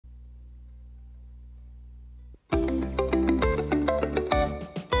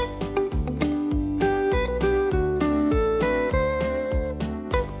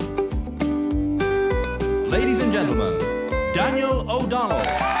and gentlemen, Daniel O'Donnell.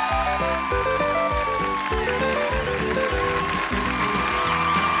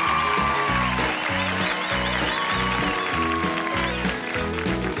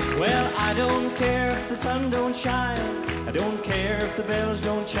 Well, I don't care if the sun don't shine, I don't care if the bells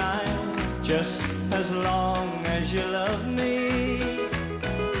don't chime, just as long as you love me.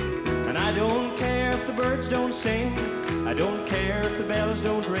 And I don't care if the birds don't sing, I don't care if the bells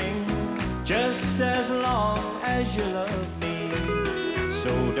don't ring, just as long as you love me. So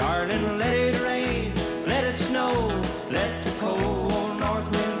darling, let it rain, let it snow, let the cold north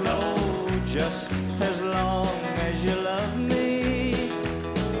wind blow, just as long as you love me.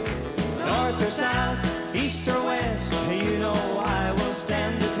 North or south, east or west, you know I will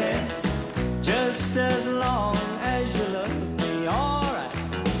stand the test, just as long as you love me. All right.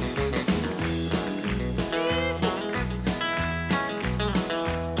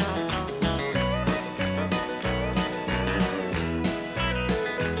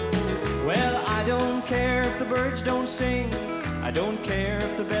 Well, I don't care if the birds don't sing, I don't care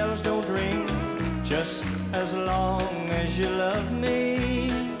if the bells don't ring, just as long as you love me.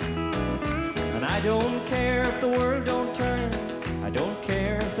 And I don't care if the world don't turn, I don't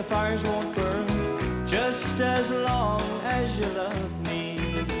care if the fires won't burn, just as long as you love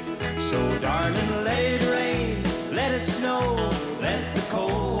me. So darling, let it rain, let it snow, let the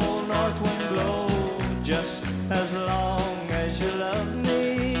cold north wind blow, just as long as you love me.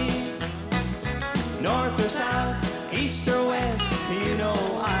 North or south, east or west, you know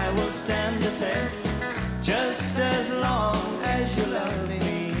I will stand the test, just as long as you love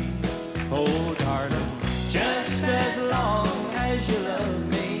me. Oh darling, just as long